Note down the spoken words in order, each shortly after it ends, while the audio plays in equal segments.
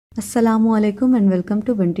अस्सलामुअलैकुम and welcome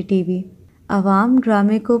to Bunty TV. आवाम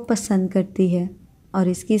ड्रामे को पसंद करती है और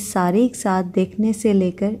इसकी सारी एक साथ देखने से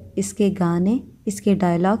लेकर इसके गाने, इसके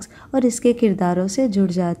डायलॉग्स और इसके किरदारों से जुड़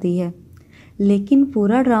जाती है। लेकिन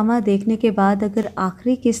पूरा ड्रामा देखने के बाद अगर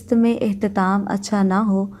आखिरी किस्त में इख्तिताम अच्छा ना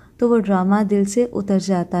हो तो वो ड्रामा दिल से उतर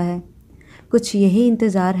जाता है। कुछ यही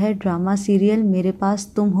इंतज़ार है ड्रामा सीरियल मेरे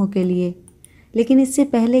पास तुम हो के लिए। लेकिन इससे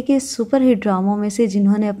पहले के सुपरहिट ड्रामों में से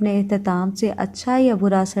जिन्होंने अपने इख्तिताम से अच्छा या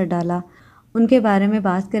बुरा असर डाला, उनके बारे में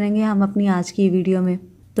बात करेंगे हम अपनी आज की वीडियो में।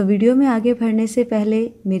 तो वीडियो में आगे बढ़ने से पहले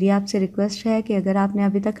मेरी आपसे रिक्वेस्ट है कि अगर आपने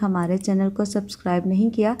अभी तक हमारे चैनल को सब्सक्राइब नहीं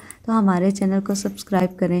किया तो हमारे चैनल को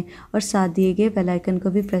सब्सक्राइब करें और साथ दिए गए बेल आइकन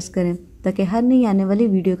को भी प्रेस करें ताकि हर नई आने वाली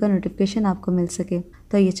वीडियो का नोटिफिकेशन आपको मिल सके।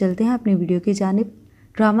 तो ये चलते हैं अपनी वीडियो की जानिब।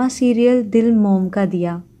 ड्रामा सीरियल दिल मोम का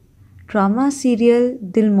दिया। ड्रामा सीरियल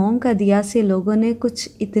दिल मोम का दिया से लोगों ने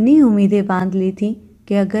कुछ इतनी उम्मीदें बांध ली थी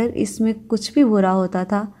कि अगर इसमें कुछ भी बुरा होता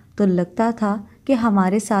था तो लगता था कि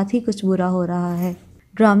हमारे साथ ही कुछ बुरा हो रहा है।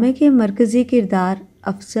 ड्रामे के मरकज़ी किरदार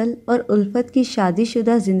अफजल और उल्फत की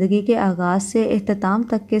शादीशुदा ज़िंदगी के आगाज़ से इख्तिताम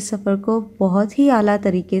तक के सफ़र को बहुत ही आला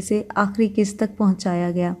तरीके से आखिरी किस्त तक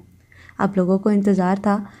पहुंचाया गया। आप लोगों को इंतज़ार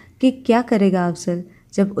था कि क्या करेगा अफजल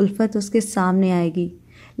जब उल्फत उसके सामने आएगी,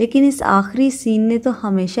 लेकिन इस आखिरी सीन ने तो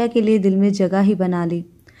हमेशा के लिए दिल में जगह ही बना ली।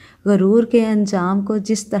 गरूर के अंजाम को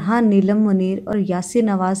जिस तरह नीलम मुनीर और यासिर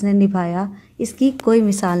नवाज़ ने निभाया, इसकी कोई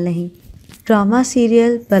मिसाल नहीं। ड्रामा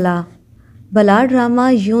सीरियल बला ड्रामा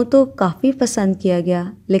यूँ तो काफ़ी पसंद किया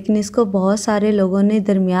गया, लेकिन इसको बहुत सारे लोगों ने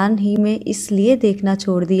दरमियान ही में इसलिए देखना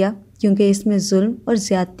छोड़ दिया क्योंकि इसमें जुल्म और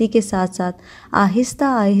ज़्यादती के साथ साथ आहिस्ता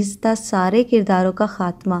आहिस्ता सारे किरदारों का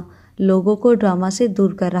ख़ात्मा लोगों को ड्रामा से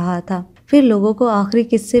दूर कर रहा था। फिर लोगों को आखिरी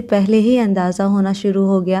किस्त से पहले ही अंदाज़ा होना शुरू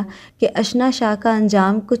हो गया कि अशना शाह का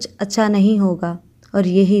अंजाम कुछ अच्छा नहीं होगा, और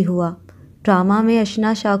यही हुआ। ड्रामा में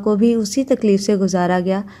अशना शाह को भी उसी तकलीफ़ से गुजारा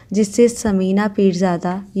गया जिससे समीना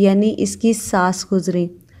पीरज़ादा यानी इसकी सास गुजरी।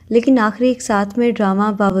 लेकिन आखिरी एक साथ में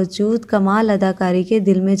ड्रामा बावजूद कमाल अदाकारी के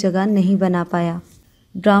दिल में जगह नहीं बना पाया।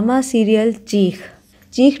 ड्रामा सीरियल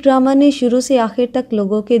चीख ड्रामा ने शुरू से आखिर तक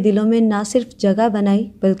लोगों के दिलों में ना सिर्फ जगह बनाई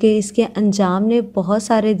बल्कि इसके अंजाम ने बहुत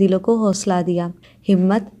सारे दिलों को हौसला दिया।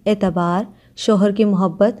 हिम्मत, एतबार, शोहर की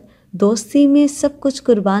मोहब्बत, दोस्ती में सब कुछ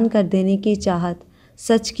कुर्बान कर देने की चाहत,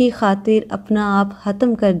 सच की खातिर अपना आप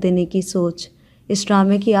ख़त्म कर देने की सोच। इस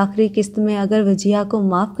ड्रामे की आखिरी किस्त में अगर वजिहा को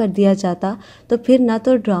माफ़ कर दिया जाता तो फिर ना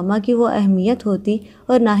तो ड्रामा की वो अहमियत होती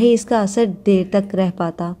और ना ही इसका असर देर तक रह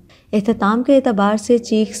पाता। इख्तिताम के एतबार से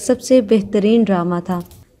चीख सबसे बेहतरीन ड्रामा था।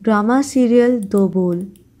 ड्रामा सीरियल दो बोल।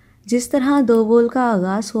 जिस तरह दो बोल का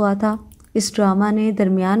आगाज़ हुआ था, इस ड्रामा ने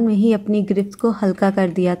दरमियान में ही अपनी गिरफ्त को हल्का कर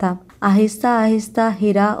दिया था। आहिस्ता आहिस्ता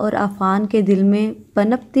हिरा और अफ़ान के दिल में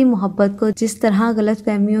पनपती मोहब्बत को जिस तरह गलत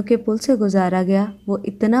फहमियों के पुल से गुजारा गया वो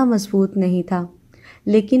इतना मजबूत नहीं था,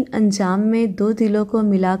 लेकिन अंजाम में दो दिलों को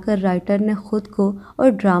मिलाकर राइटर ने ख़ुद को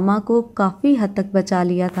और ड्रामा को काफ़ी हद तक बचा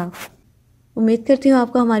लिया था। उम्मीद करती हूँ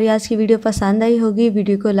आपको हमारी आज की वीडियो पसंद आई होगी।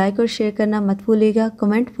 वीडियो को लाइक और शेयर करना मत भूलिएगा।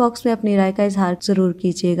 कमेंट बॉक्स में अपनी राय का इजहार ज़रूर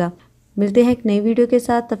कीजिएगा। मिलते हैं एक नई वीडियो के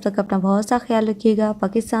साथ, तब तक अपना बहुत सा ख्याल रखिएगा।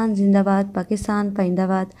 पाकिस्तान जिंदाबाद, पाकिस्तान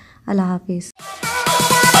पाइंदाबाद। अल्लाह हाफिज़।